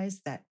body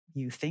size that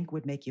you think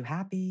would make you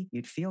happy.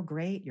 You'd feel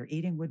great. Your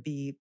eating would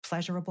be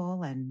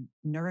pleasurable and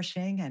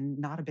nourishing and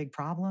not a big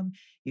problem.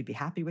 You'd be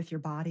happy with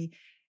your body.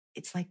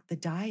 It's like the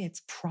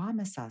diets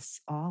promise us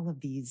all of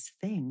these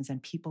things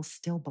and people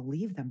still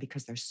believe them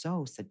because they're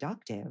so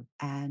seductive.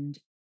 And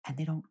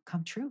they don't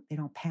come true. They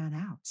don't pan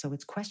out. So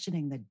it's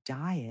questioning the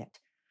diet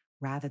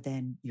rather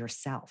than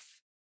yourself.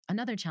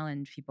 Another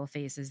challenge people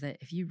face is that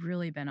if you've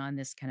really been on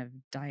this kind of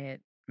diet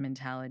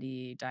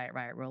mentality, diet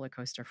riot roller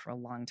coaster for a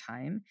long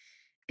time,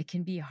 it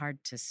can be hard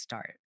to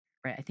start,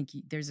 right? I think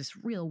there's this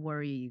real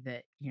worry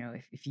that,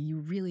 if you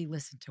really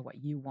listened to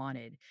what you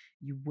wanted,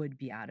 you would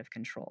be out of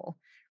control,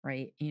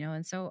 right?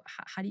 And so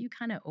how do you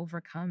kind of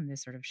overcome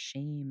this sort of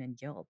shame and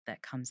guilt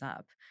that comes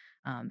up,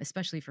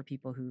 especially for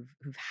people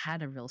who've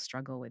had a real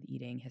struggle with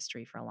eating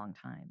history for a long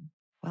time?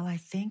 Well, I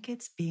think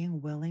it's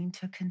being willing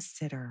to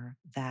consider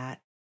that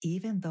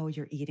even though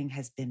your eating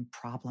has been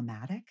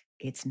problematic,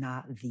 it's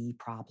not the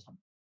problem,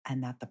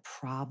 and that the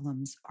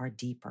problems are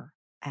deeper.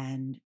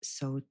 And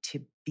so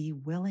to be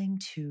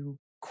willing to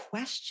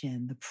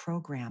question the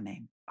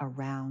programming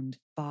around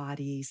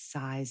body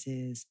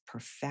sizes,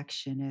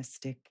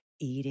 perfectionistic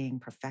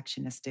eating,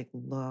 perfectionistic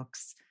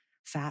looks,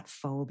 fat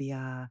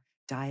phobia,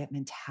 diet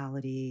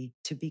mentality,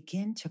 to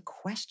begin to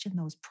question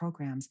those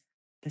programs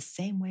the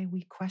same way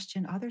we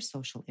question other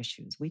social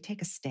issues. We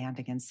take a stand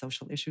against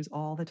social issues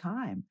all the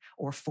time,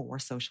 or for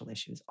social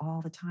issues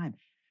all the time.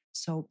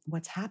 So,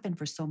 what's happened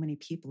for so many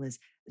people is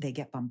they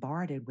get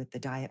bombarded with the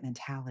diet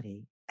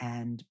mentality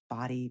and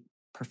body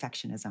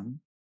perfectionism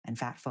and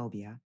fat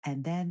phobia.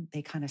 And then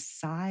they kind of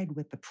side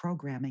with the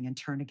programming and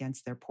turn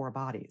against their poor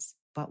bodies.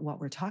 But what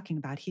we're talking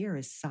about here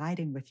is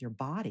siding with your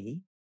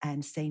body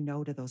and say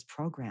no to those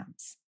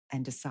programs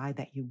and decide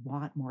that you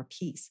want more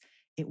peace.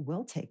 It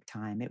will take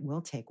time. It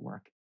will take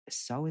work.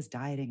 So is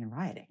dieting and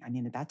rioting. I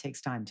mean, that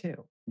takes time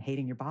too. And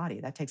hating your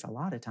body, that takes a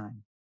lot of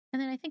time.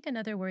 And then I think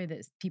another worry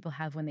that people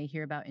have when they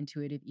hear about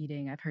intuitive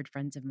eating, I've heard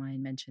friends of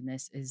mine mention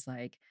this, is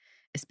like,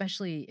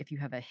 especially if you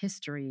have a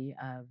history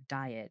of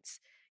diets,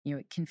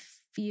 it can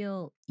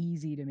feel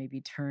easy to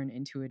maybe turn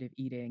intuitive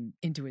eating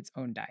into its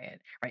own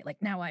diet, right? Like,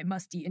 now I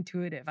must eat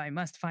intuitive. I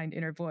must find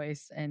inner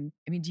voice. And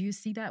I mean, do you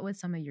see that with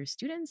some of your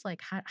students?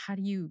 Like, how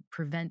do you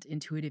prevent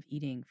intuitive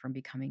eating from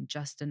becoming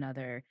just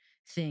another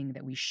thing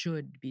that we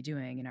should be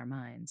doing in our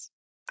minds?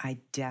 I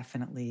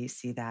definitely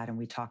see that. And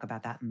we talk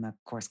about that in the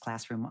course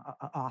classroom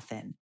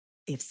often.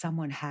 If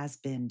someone has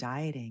been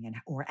dieting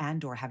or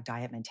have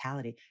diet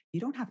mentality,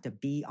 you don't have to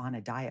be on a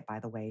diet,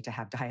 by the way, to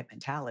have diet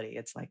mentality.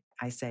 It's like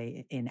I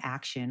say, in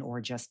action or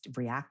just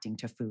reacting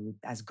to food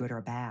as good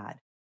or bad.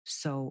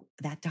 So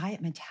that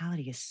diet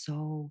mentality is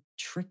so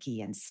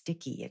tricky and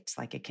sticky. It's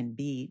like it can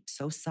be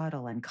so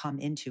subtle and come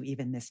into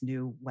even this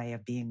new way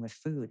of being with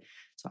food.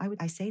 So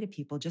I say to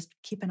people, just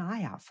keep an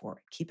eye out for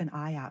it. Keep an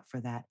eye out for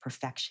that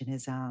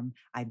perfectionism.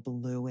 I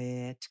blew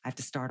it. I have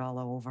to start all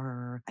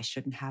over. I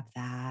shouldn't have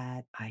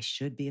that. I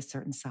should be a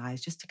certain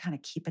size. Just to kind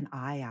of keep an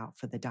eye out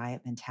for the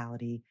diet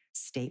mentality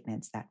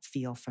statements that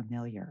feel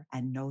familiar,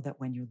 and know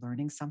that when you're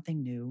learning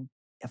something new,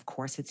 of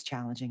course, it's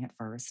challenging at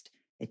first.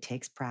 It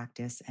takes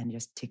practice, and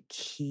just to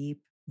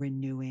keep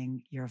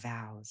renewing your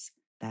vows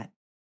that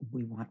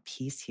we want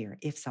peace here.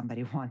 If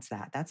somebody wants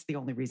that, that's the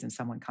only reason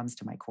someone comes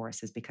to my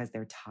course, is because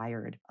they're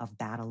tired of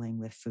battling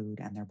with food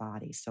and their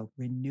body. So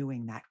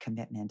renewing that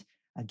commitment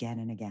again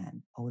and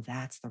again. Oh,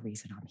 that's the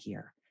reason I'm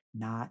here,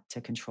 not to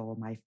control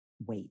my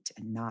weight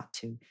and not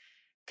to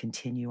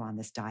continue on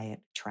this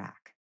diet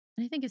track.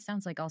 And I think it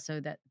sounds like also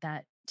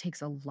that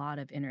takes a lot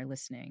of inner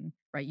listening,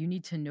 right? You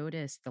need to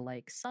notice the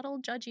like subtle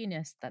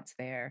judginess that's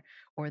there,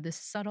 or the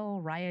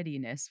subtle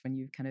riotiness when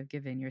you've kind of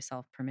given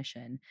yourself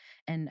permission.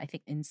 And I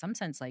think in some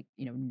sense, like,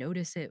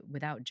 notice it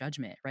without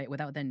judgment, right?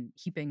 Without then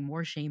heaping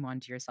more shame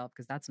onto yourself,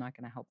 because that's not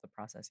going to help the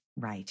process.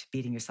 Right.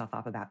 Beating yourself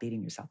up about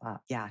beating yourself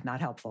up. Yeah,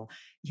 not helpful.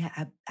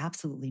 Yeah,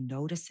 absolutely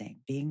noticing,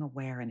 being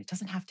aware. And it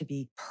doesn't have to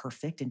be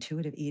perfect.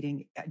 Intuitive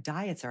eating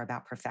diets are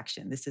about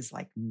perfection. This is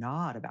like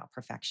not about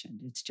perfection.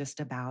 It's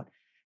just about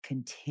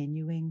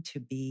continuing to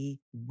be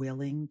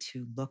willing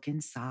to look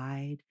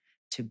inside,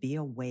 to be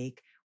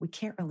awake. We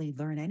can't really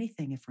learn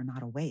anything if we're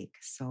not awake.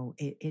 So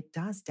it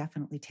does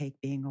definitely take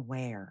being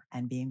aware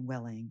and being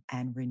willing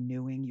and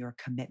renewing your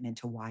commitment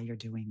to why you're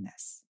doing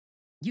this.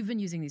 You've been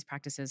using these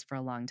practices for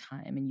a long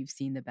time, and you've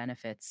seen the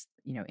benefits,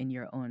 in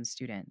your own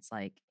students.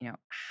 Like,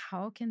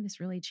 how can this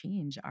really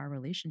change our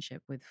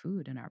relationship with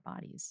food and our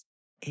bodies?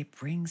 It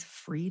brings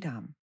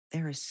freedom.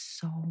 There is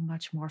so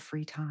much more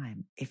free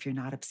time if you're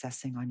not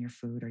obsessing on your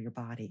food or your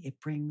body. It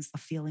brings a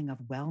feeling of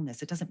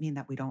wellness. It doesn't mean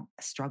that we don't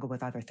struggle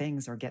with other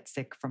things or get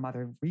sick from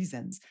other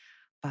reasons,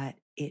 but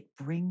it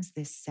brings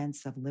this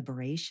sense of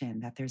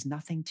liberation that there's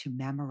nothing to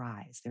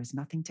memorize. There's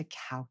nothing to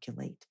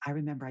calculate. I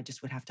remember I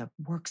just would have to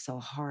work so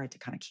hard to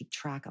kind of keep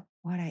track of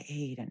what I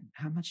ate and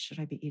how much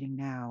should I be eating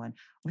now and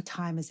what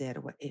time is it?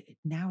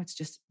 Now it's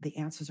just the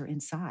answers are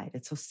inside.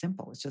 It's so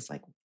simple. It's just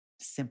like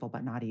simple,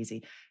 but not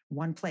easy.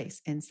 One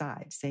place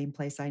inside, same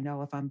place I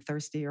know if I'm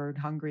thirsty or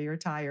hungry or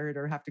tired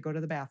or have to go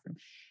to the bathroom.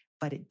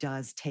 But it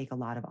does take a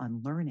lot of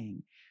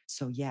unlearning.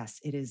 So yes,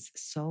 it is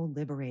so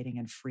liberating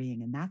and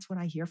freeing. And that's what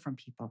I hear from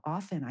people.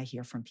 Often I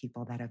hear from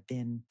people that have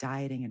been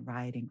dieting and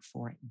rioting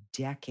for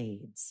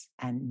decades,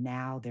 and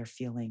now they're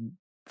feeling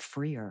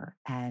freer.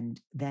 And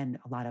then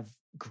a lot of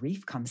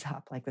grief comes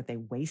up, like that they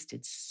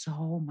wasted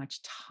so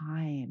much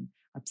time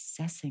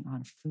obsessing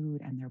on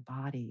food and their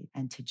body,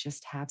 and to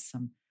just have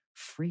some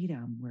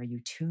freedom where you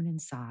tune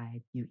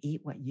inside, you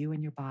eat what you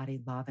and your body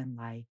love and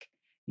like,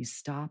 you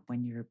stop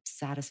when you're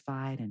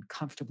satisfied and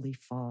comfortably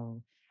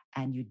full,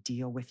 and you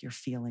deal with your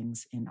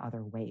feelings in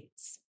other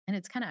ways. And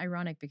it's kind of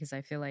ironic because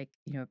I feel like,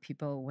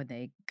 people, when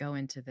they go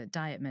into the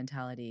diet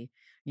mentality,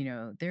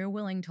 they're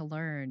willing to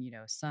learn,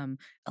 some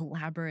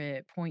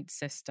elaborate point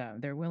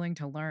system. They're willing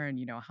to learn,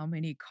 how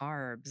many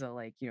carbs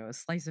a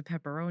slice of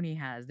pepperoni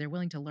has. They're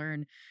willing to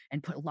learn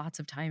and put lots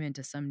of time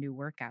into some new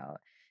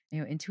workout.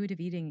 Intuitive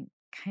eating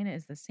kind of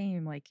is the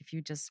same. Like if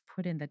you just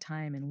put in the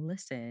time and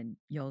listen,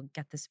 you'll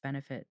get this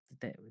benefit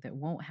that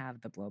won't have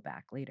the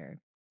blowback later.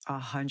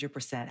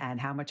 100%.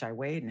 And how much I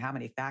weighed and how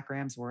many fat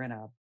grams were in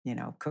a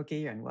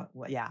cookie and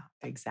what. Yeah,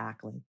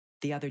 exactly.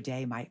 The other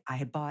day, I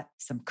had bought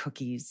some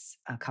cookies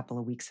a couple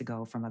of weeks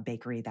ago from a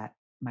bakery that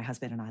my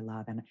husband and I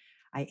love. And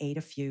I ate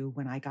a few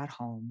when I got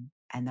home,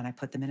 and then I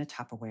put them in a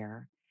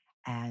Tupperware.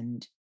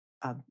 And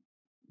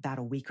about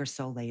a week or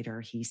so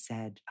later, he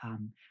said,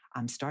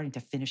 I'm starting to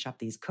finish up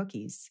these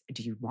cookies.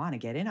 Do you want to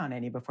get in on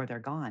any before they're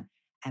gone?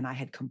 And I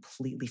had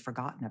completely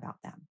forgotten about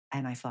them.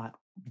 And I thought,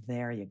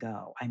 there you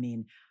go. I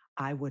mean,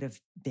 I would have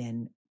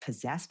been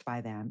possessed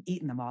by them,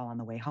 eaten them all on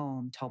the way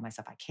home, told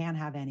myself I can't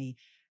have any.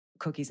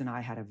 Cookies and I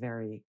had a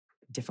very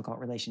difficult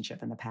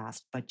relationship in the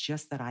past, but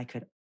just that I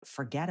could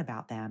forget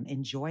about them,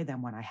 enjoy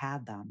them when I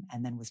had them,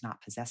 and then was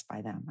not possessed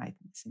by them. I,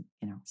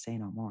 say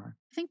no more.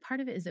 I think part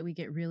of it is that we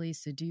get really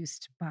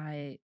seduced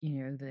by,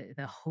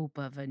 the hope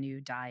of a new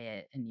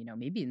diet. And,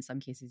 maybe in some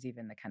cases,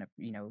 even the kind of,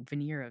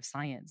 veneer of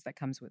science that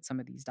comes with some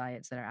of these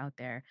diets that are out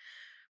there.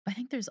 But I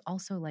think there's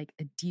also like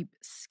a deep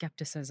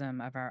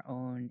skepticism of our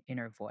own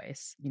inner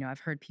voice.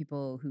 I've heard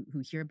people who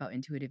hear about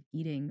intuitive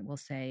eating will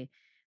say,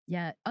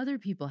 yeah, other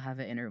people have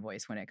an inner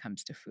voice when it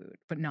comes to food,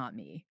 but not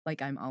me.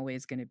 Like I'm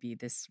always going to be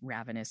this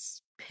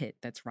ravenous pit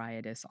that's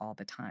riotous all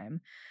the time.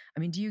 I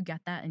mean, do you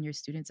get that in your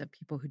students of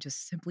people who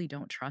just simply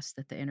don't trust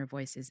that the inner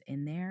voice is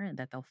in there and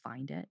that they'll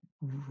find it?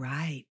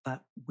 Right.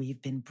 But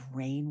we've been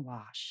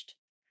brainwashed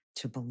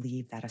to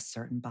believe that a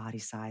certain body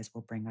size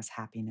will bring us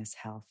happiness,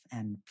 health,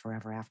 and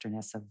forever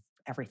afterness of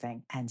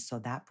everything. And so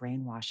that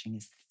brainwashing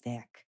is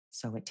thick.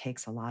 So it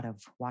takes a lot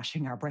of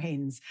washing our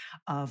brains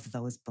of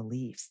those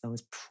beliefs,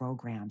 those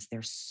programs.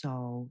 They're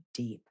so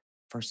deep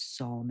for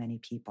so many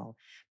people.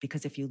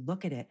 Because if you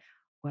look at it,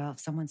 well, if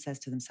someone says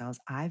to themselves,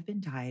 I've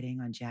been dieting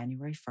on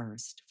January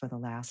 1st for the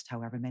last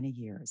however many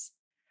years,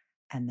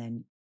 and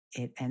then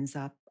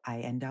I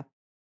end up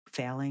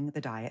failing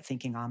the diet,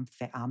 thinking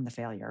I'm the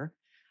failure.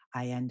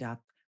 I end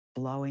up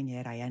blowing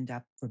it. I end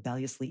up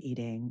rebelliously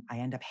eating. I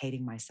end up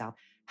hating myself.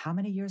 How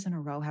many years in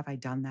a row have I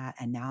done that?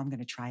 And now I'm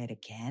going to try it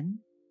again.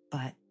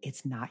 But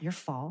it's not your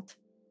fault.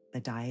 The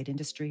diet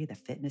industry, the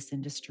fitness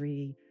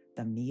industry,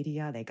 the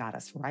media, they got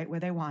us right where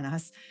they want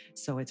us.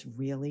 So it's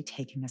really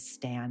taking a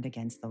stand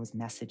against those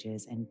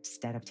messages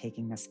instead of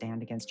taking a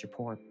stand against your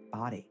poor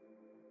body.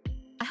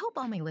 I hope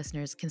all my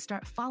listeners can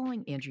start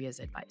following Andrea's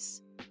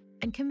advice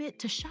and commit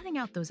to shutting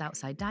out those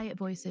outside diet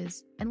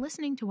voices and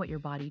listening to what your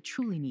body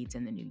truly needs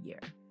in the new year.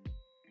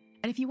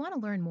 And if you want to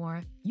learn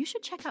more, you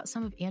should check out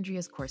some of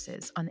Andrea's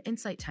courses on the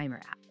Insight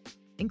Timer app,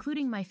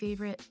 including my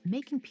favorite,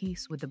 Making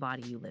Peace with the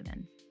Body You Live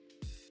In.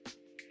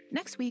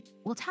 Next week,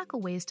 we'll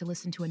tackle ways to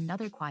listen to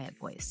another quiet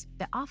voice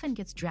that often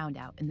gets drowned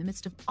out in the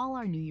midst of all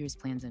our New Year's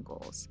plans and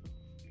goals.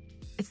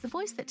 It's the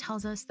voice that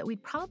tells us that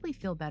we'd probably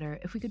feel better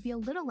if we could be a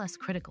little less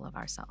critical of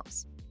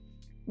ourselves.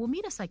 We'll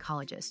meet a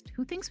psychologist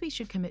who thinks we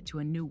should commit to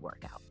a new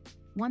workout,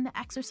 one that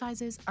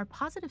exercises our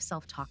positive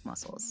self-talk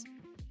muscles,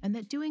 and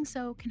that doing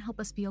so can help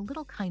us be a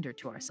little kinder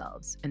to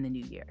ourselves in the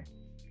new year.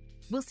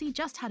 We'll see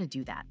just how to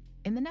do that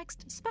in the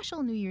next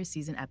special New Year's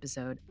season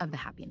episode of The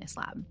Happiness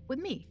Lab with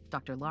me,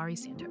 Dr. Laurie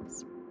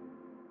Santos.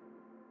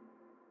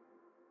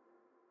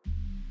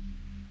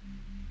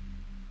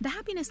 The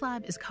Happiness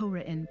Lab is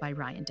co-written by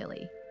Ryan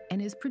Dilley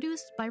and is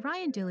produced by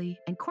Ryan Dilley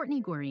and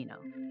Courtney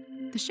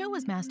Guarino. The show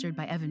was mastered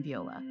by Evan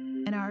Viola,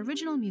 and our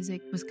original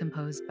music was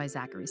composed by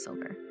Zachary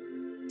Silver.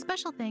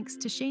 Special thanks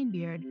to Shane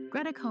Beard,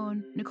 Greta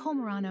Cohn, Nicole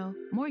Morano,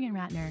 Morgan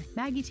Ratner,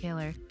 Maggie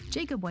Taylor,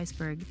 Jacob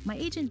Weisberg, my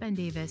agent Ben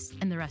Davis,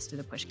 and the rest of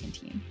the Pushkin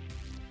team.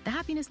 The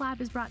Happiness Lab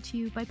is brought to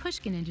you by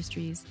Pushkin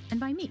Industries and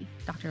by me,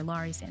 Dr.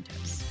 Laurie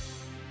Santos.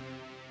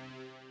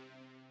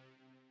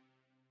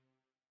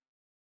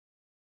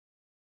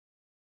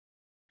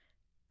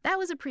 That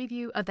was a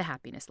preview of The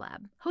Happiness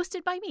Lab,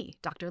 hosted by me,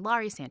 Dr.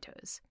 Laurie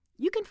Santos.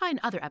 You can find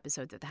other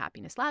episodes of The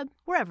Happiness Lab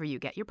wherever you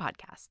get your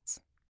podcasts.